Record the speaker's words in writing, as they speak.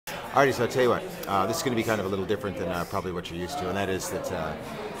Alrighty, so I'll tell you what, this is going to be kind of a little different than probably what you're used to, and that is that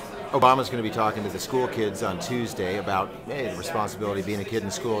Obama's going to be talking to the school kids on Tuesday about the responsibility of being a kid in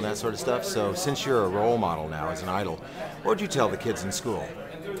school and that sort of stuff. So since you're a role model now as an idol, what would you tell the kids in school?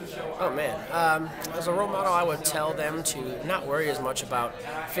 Oh man, as a role model, I would tell them to not worry as much about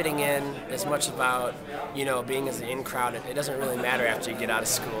fitting in, as much about, being as an in crowd. It doesn't really matter after you get out of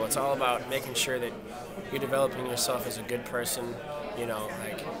school. It's all about making sure that you're developing yourself as a good person,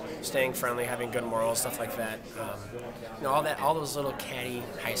 like staying friendly, having good morals, stuff like that. All those little catty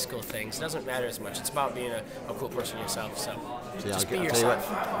high school things. It doesn't matter as much. It's about being a cool person yourself. So just be yourself.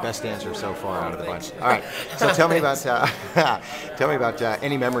 Tell you what, best answer so far out of the bunch. All right, so tell me about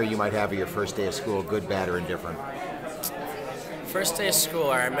any memory you might have of your first day of school, good, bad, or indifferent. First day of school,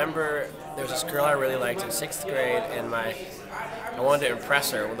 I remember there was this girl I really liked in 6th grade, and I wanted to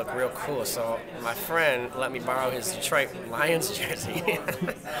impress her, it would look real cool, so my friend let me borrow his Detroit Lions jersey,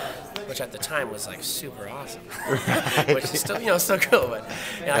 which at the time was like super awesome, which is still, still cool, but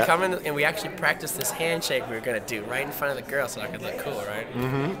I come in and we actually practiced this handshake we were going to do right in front of the girl so I could look cool, right?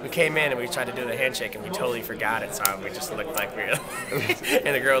 Mm-hmm. We came in and we tried to do the handshake and we totally forgot it, so we just looked like we were,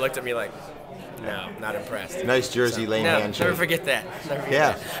 and the girl looked at me like, no, not impressed. Nice Jersey Lane handshake. Never forget that. Never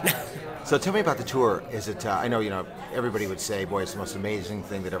forget that. So tell me about the tour. Is it? I know everybody would say, "Boy, it's the most amazing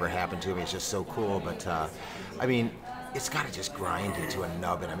thing that ever happened to me. It's just so cool." But I mean, it's got to just grind you to a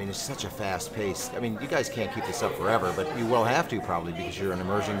nubbin. I mean, it's such a fast pace. I mean, you guys can't keep this up forever, but you will have to probably because you're an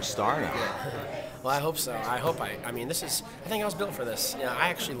emerging star now. Well, I hope so. I mean, I think I was built for this. I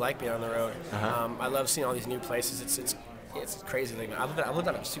actually like being on the road. I love seeing all these new places. It's a crazy thing. I've lived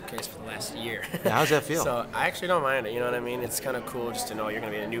out of a suitcase for the last year. Yeah, how's that feel? So I actually don't mind it, you know what I mean? It's kind of cool just to know you're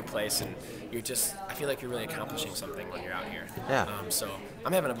going to be in a new place and I feel like you're really accomplishing something when you're out here. Yeah. So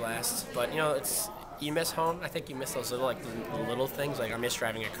I'm having a blast, but you miss home. I think you miss those the little things. Like I miss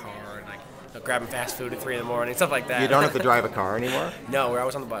driving a car and grabbing fast food at 3 in the morning, stuff like that. You don't have to drive a car anymore? No, we're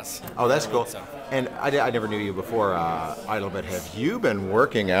always on the bus. Oh, that's cool. So. And I never knew you before Idol, but have you been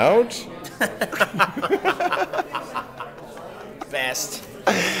working out? Best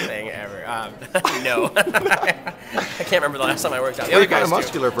thing ever. No. I can't remember the last time I worked out. Well, you're kind of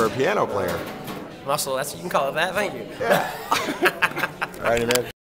muscular for a piano player. Muscle, you can call it that, thank you. Yeah. All right, man.